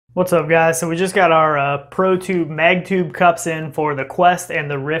What's up, guys? So we just got our Protube magtube cups in for the Quest and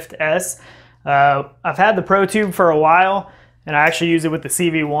the Rift S. I've had the Protube for a while and I actually use it with the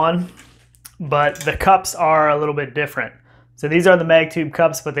CV1, but the cups are a little bit different. So these are the magtube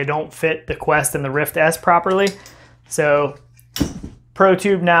cups, but they don't fit the Quest and the Rift S properly. So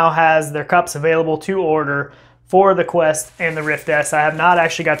Protube now has their cups available to order for the Quest and the Rift S. I have not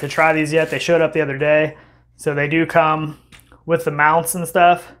actually got to try these yet. They showed up the other day. So they do come with the mounts and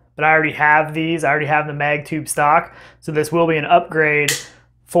stuff. But I already have these. I already have the magtube stock. So this will be an upgrade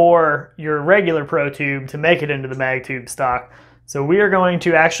for your regular Protube to make it into the magtube stock. So we are going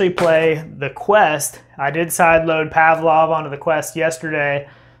to actually play the Quest. I did sideload Pavlov onto the Quest yesterday.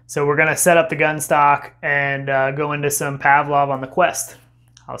 So we're going to set up the Gunstock and go into some Pavlov on the Quest.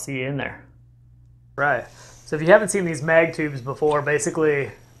 I'll see you in there. Right. So if you haven't seen these magtubes before,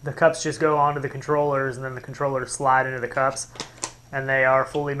 basically the cups just go onto the controllers and then the controllers slide into the cups. And they are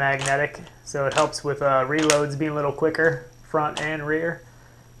fully magnetic, so it helps with reloads being a little quicker, front and rear.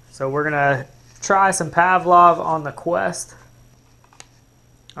 So we're gonna try some Pavlov on the Quest.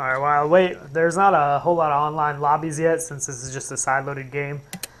 All right, while I wait, there's not a whole lot of online lobbies yet since this is just a side-loaded game.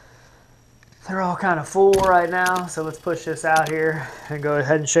 They're all kind of full right now, so let's push this out here and go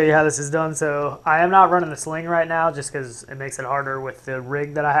ahead and show you how this is done. So I am not running the sling right now just because it makes it harder with the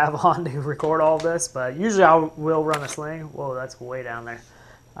rig that I have on to record all this, but usually I will run a sling. Whoa, that's way down there.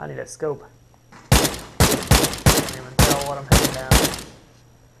 I need a scope. Can't even tell what I'm hitting down.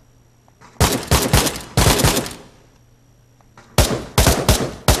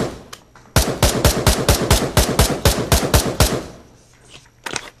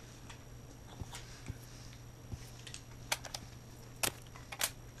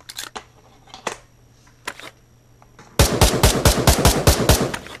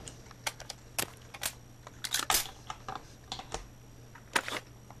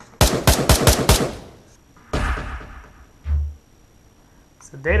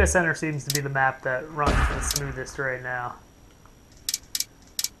 The data center seems to be the map that runs the smoothest right now.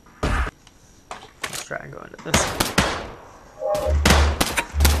 Let's try and go into this.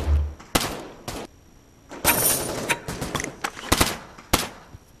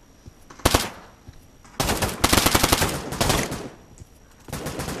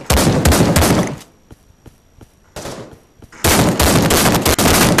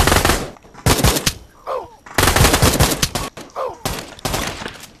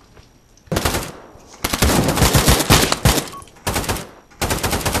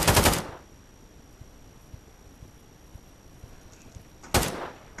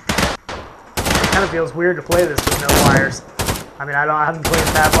 Kind of feels weird to play this with no wires. I mean, I haven't played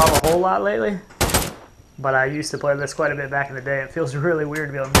Pavlov a whole lot lately, but I used to play this quite a bit back in the day. It feels really weird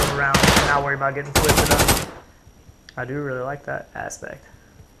to be able to move around and not worry about getting twisted up. I do really like that aspect.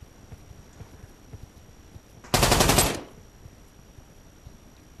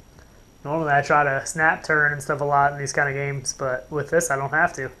 Normally I try to snap turn and stuff a lot in these kind of games, but with this I don't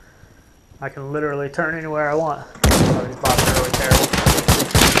have to. I can literally turn anywhere I want. Oh, these bots are really terrible.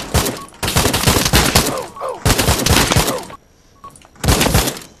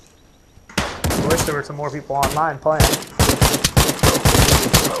 I wish there were some more people online playing.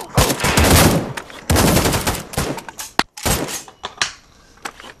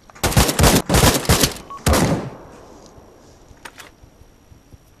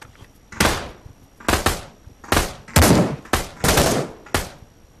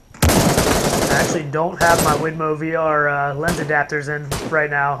 I actually don't have my Winmo VR lens adapters in right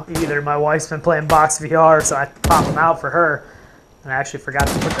now either. My wife's been playing box VR, so I pop them out for her. And I actually forgot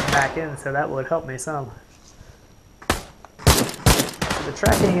to put them back in, so that would help me some. The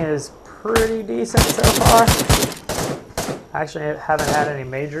tracking is pretty decent so far. I actually haven't had any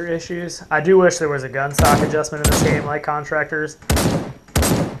major issues. I do wish there was a gunstock adjustment in this game like Contractors,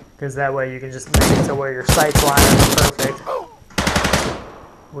 because that way you can just make it to where your sights line up perfect,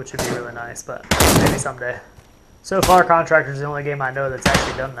 which would be really nice, but maybe someday. So far, Contractors is the only game I know that's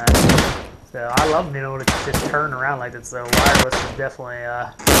actually done that. So I love being able to just turn around like that, so wireless is definitely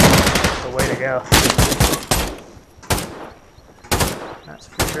the way to go. That's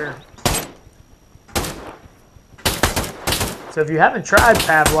for sure. So if you haven't tried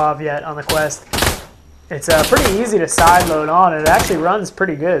Pavlov yet on the Quest, it's pretty easy to sideload on. It actually runs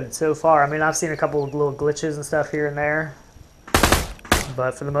pretty good so far. I mean, I've seen a couple of little glitches and stuff here and there,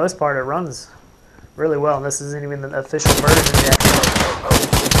 but for the most part it runs really well, and this isn't even the official version yet.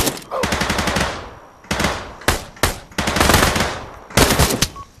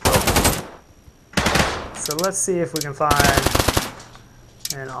 So let's see if we can find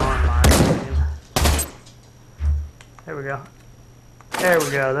an online game. There we go. There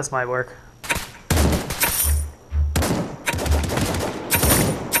we go, this might work.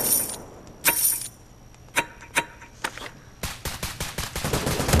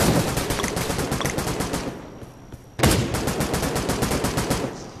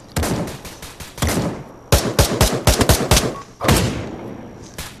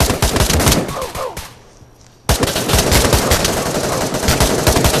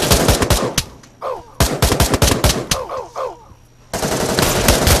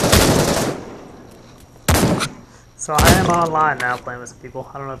 So I am online now playing with some people.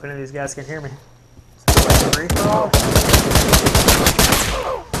 I don't know if any of these guys can hear me.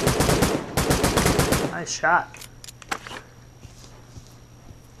 Nice shot.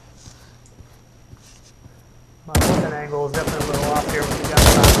 My weapon angle is definitely a little off here with the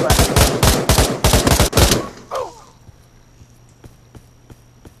gun left.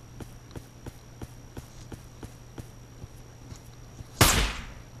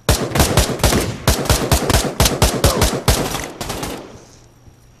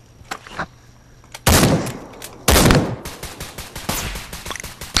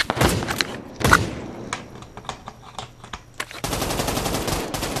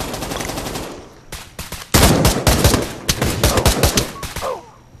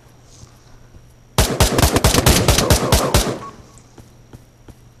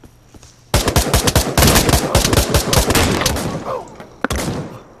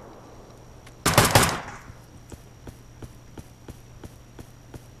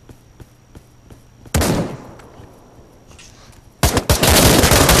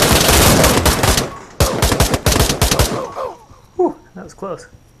 That was close.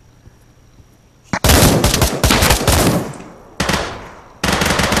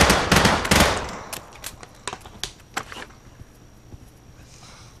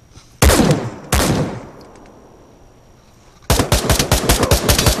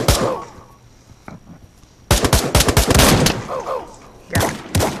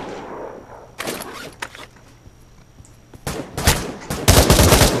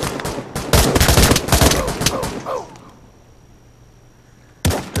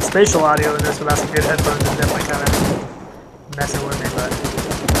 Spatial audio in this without some good headphones is definitely kind of messing with me, but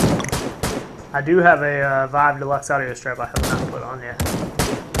I do have a Vive Deluxe audio strap I have not put on yet. I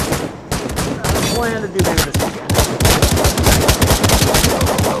plan to do maybe this weekend.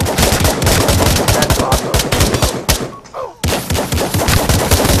 That's awesome.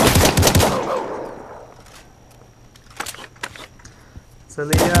 So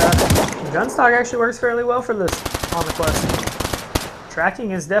the Gunstock actually works fairly well for this on the Quest.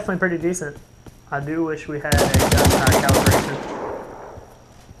 Tracking is definitely pretty decent. I do wish we had a gunstock calibration,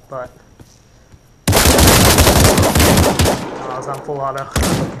 but I was on full auto.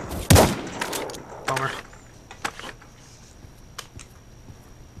 Bummer.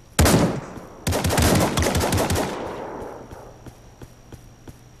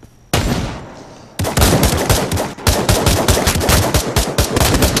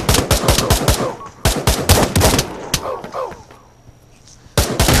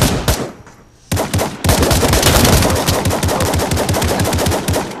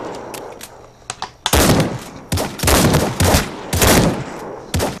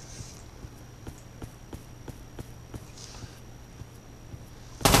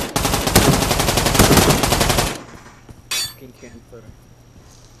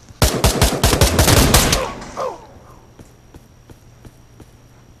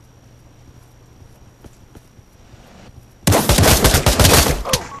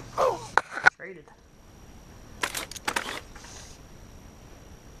 Traded.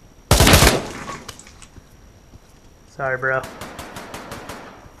 Sorry, bro.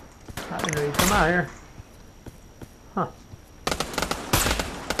 I didn't know you'd come out here. Huh.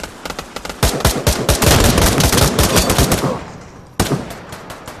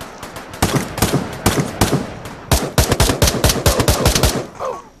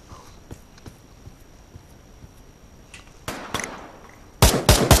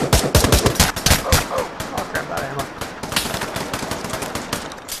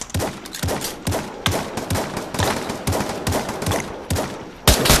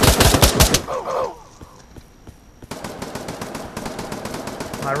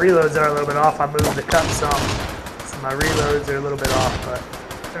 My reloads are a little bit off. I moved the cup some, so my reloads are a little bit off, but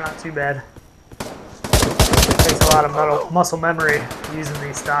they're not too bad. It takes a lot of muscle memory using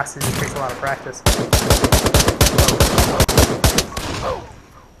these stocks. It just takes a lot of practice.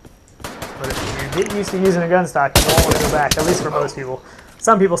 But if you get used to using a gun stock, you won't want to go back, at least for most people.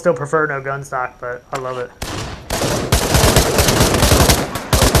 Some people still prefer no gun stock, but I love it.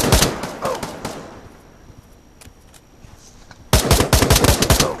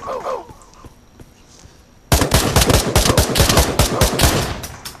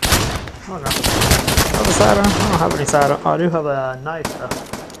 Oh no. Have a sidearm? I don't have any sidearm. Oh, I do have a knife though.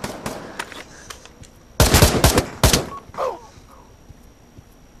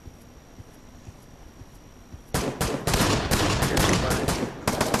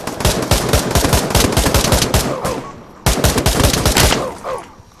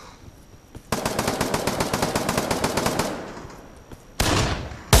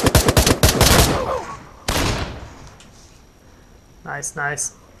 Nice,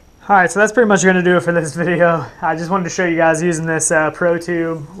 nice. Alright, so that's pretty much going to do it for this video. I just wanted to show you guys using this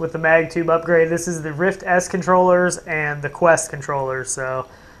Protube with the magtube upgrade. This is the Rift S controllers and the Quest controllers, so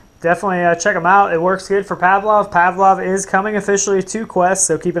definitely check them out. It works good for Pavlov. Pavlov is coming officially to Quest,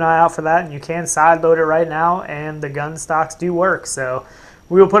 so keep an eye out for that, and you can sideload it right now, and the gun stocks do work. So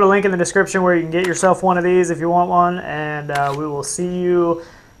we will put a link in the description where you can get yourself one of these if you want one, and we will see you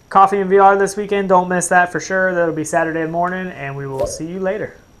Coffee and VR this weekend. Don't miss that for sure. That'll be Saturday morning, and we will see you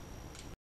later.